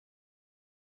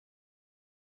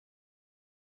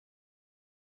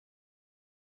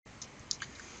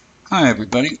Hi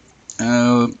everybody.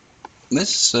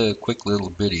 This quick little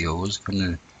video is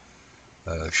going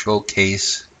to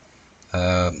showcase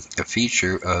a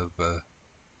feature of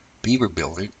Beaver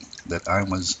Builder that I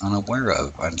was unaware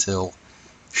of until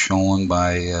shown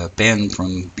by Ben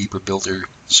from Beaver Builder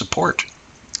Support.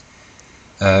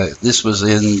 This was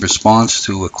in response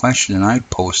to a question I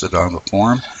posted on the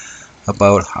forum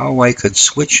about how I could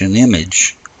switch an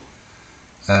image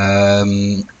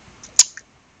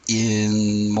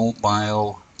in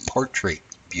mobile portrait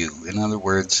view. In other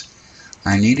words,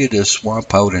 I needed to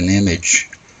swap out an image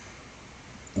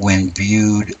when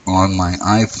viewed on my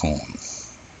iPhone.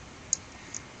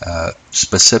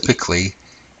 Specifically,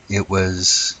 it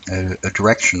was a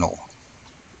directional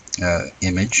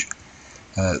image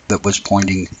that was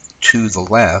pointing to the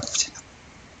left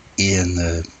in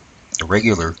the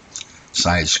regular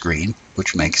size screen,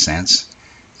 which makes sense.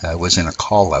 Was in a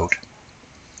call out.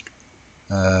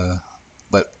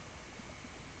 But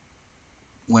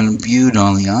when viewed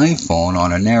on the iPhone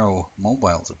on a narrow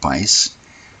mobile device,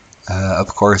 of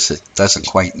course it doesn't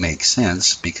quite make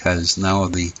sense because now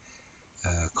the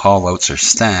callouts are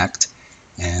stacked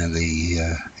and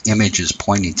the image is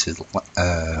pointing to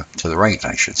the right,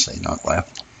 I should say, not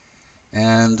left.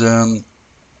 And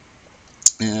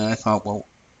I thought, well,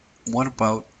 what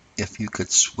about if you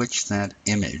could switch that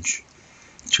image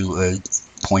to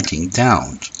pointing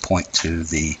down, to point to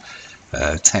the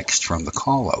text from the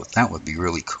call out? That would be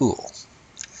really cool.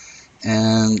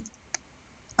 And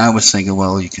I was thinking,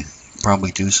 well, you can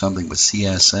probably do something with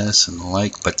CSS and the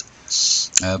like, but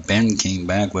Ben came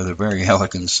back with a very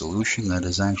elegant solution that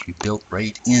is actually built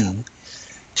right in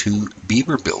to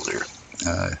Beaver Builder,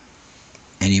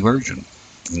 any version,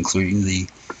 including the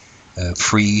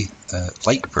free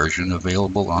light version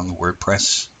available on the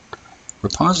WordPress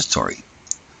repository.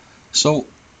 So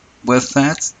with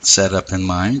that setup in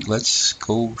mind, let's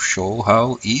go show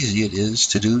how easy it is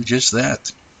to do just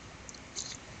that.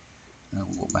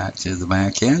 We'll go back to the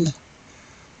back end.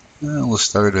 We'll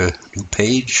start a new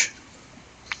page.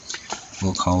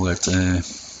 We'll call it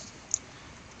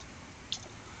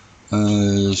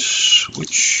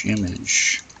switch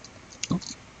image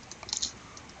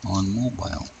on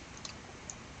mobile.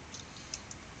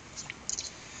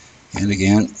 And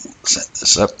again, set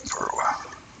this up for a while.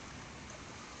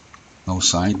 No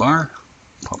sidebar,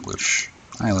 publish.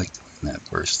 I like doing that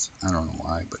first. I don't know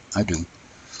why, but I do.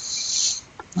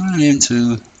 And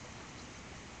into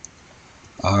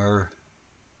our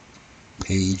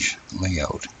page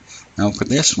layout. Now for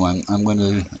this one, I'm going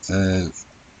to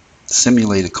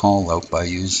simulate a call out by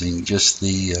using just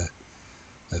the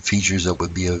features that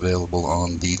would be available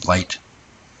on the light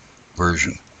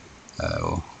version.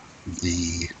 Of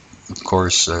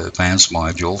course, advanced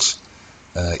modules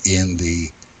in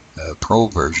the Pro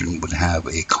version would have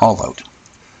a call out,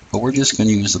 but we're just going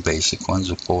to use the basic ones,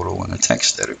 a photo and a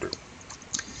text editor.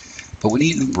 But we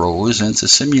need rows, and to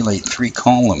simulate 3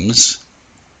 columns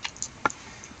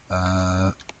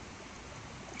of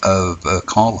a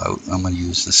call out, I'm going to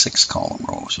use the 6 column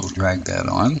row. So we'll drag that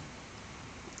on,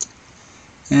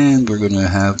 and we're going to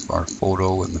have our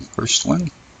photo in the first one.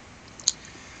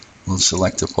 We'll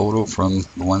select a photo from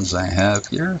the ones I have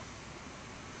here.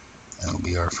 That'll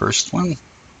be our first one.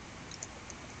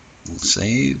 We'll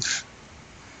save,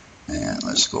 and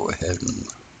let's go ahead and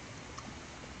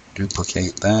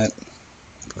duplicate that,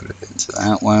 put it into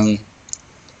that one,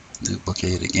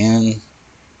 duplicate again,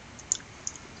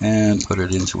 and put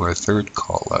it into our third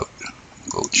call out.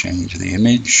 Go change the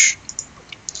image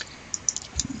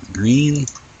to green,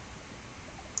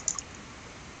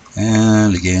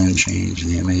 and again change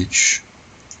the image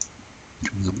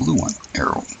to the blue one,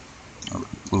 arrow, or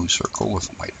blue circle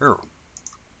with a white arrow.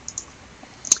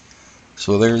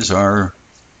 So there's our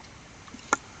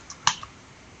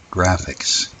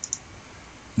graphics.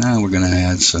 Now we're going to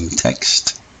add some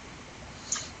text.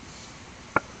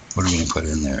 What are we going to put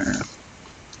in there?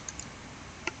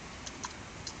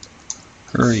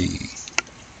 Hurry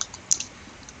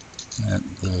at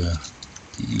the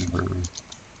Beaver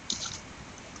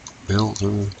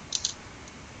Builder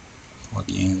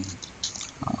plugin.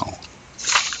 Oh.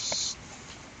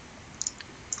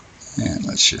 And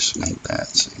let's just make that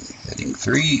heading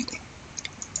 3.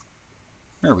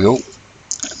 There we go.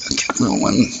 Okay, little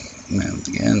one. And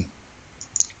again,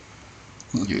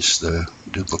 we'll just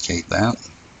duplicate that.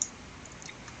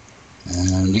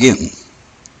 And again,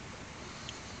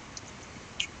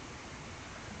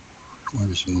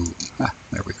 where's move? Ah,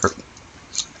 there we go.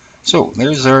 So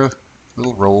there's our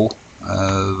little row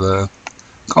of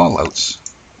callouts.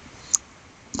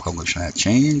 Publish that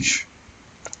change.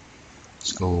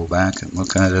 Let's go back and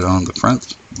look at it on the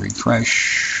front.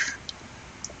 Refresh.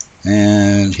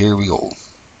 And here we go.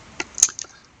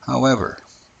 However,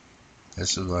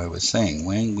 this is what I was saying.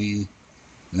 When we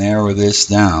narrow this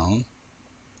down,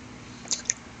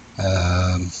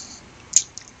 the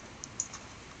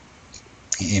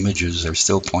images are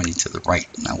still pointing to the right.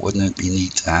 Now, wouldn't it be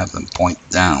neat to have them point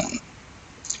down?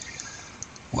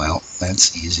 Well,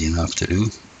 that's easy enough to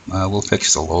do. We'll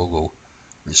fix the logo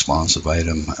responsive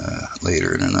item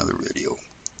later in another video.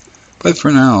 But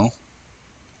for now,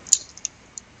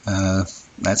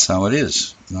 that's how it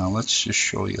is. Now let's just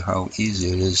show you how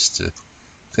easy it is to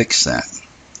fix that.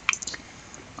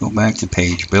 Go back to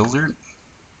Page Builder.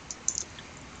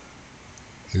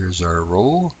 Here's our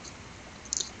row.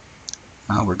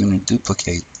 Now we're going to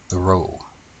duplicate the row.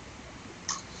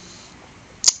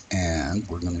 And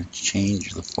we're going to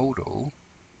change the photo.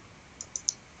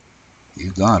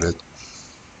 You got it.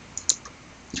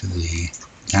 To the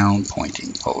down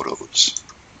pointing photos.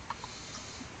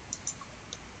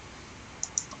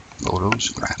 Photos,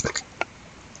 graphic.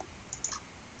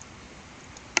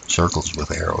 Circles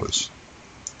with arrows.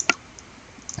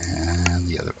 And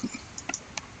the other one.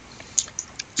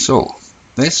 So,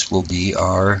 this will be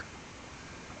our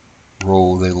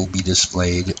row that will be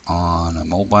displayed on a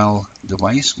mobile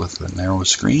device with a narrow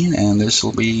screen, and this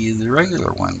will be the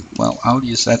regular one. Well, how do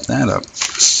you set that up?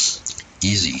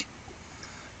 Easy.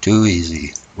 Too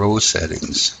easy. Row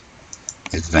settings.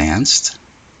 Advanced.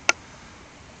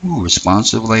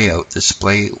 Responsive layout.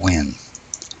 Display when.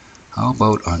 How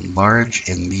about on large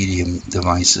and medium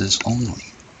devices only?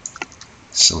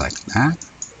 Select that.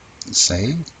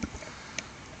 Save.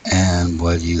 And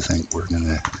what do you think we're going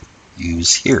to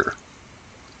use here?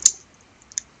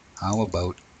 How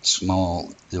about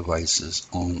small devices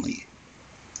only?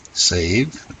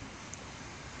 Save.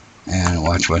 And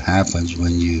watch what happens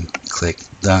when you click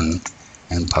Done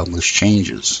and Publish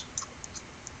Changes.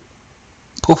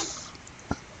 Poof!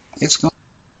 It's gone.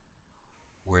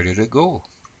 Where did it go?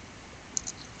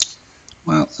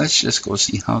 Well, let's just go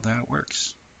see how that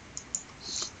works.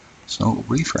 So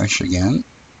refresh again.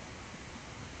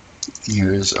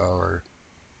 Here's our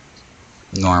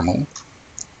normal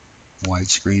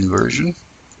widescreen version.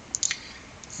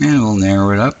 And we'll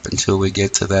narrow it up until we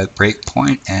get to that break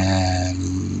point,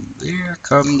 and there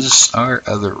comes our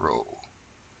other row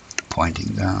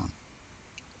pointing down.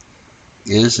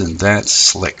 Isn't that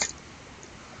slick?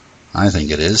 I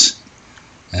think it is.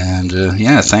 And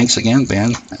yeah, thanks again,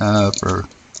 Ben, for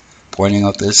pointing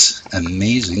out this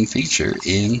amazing feature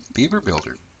in Beaver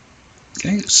Builder.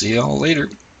 Okay, see you all later.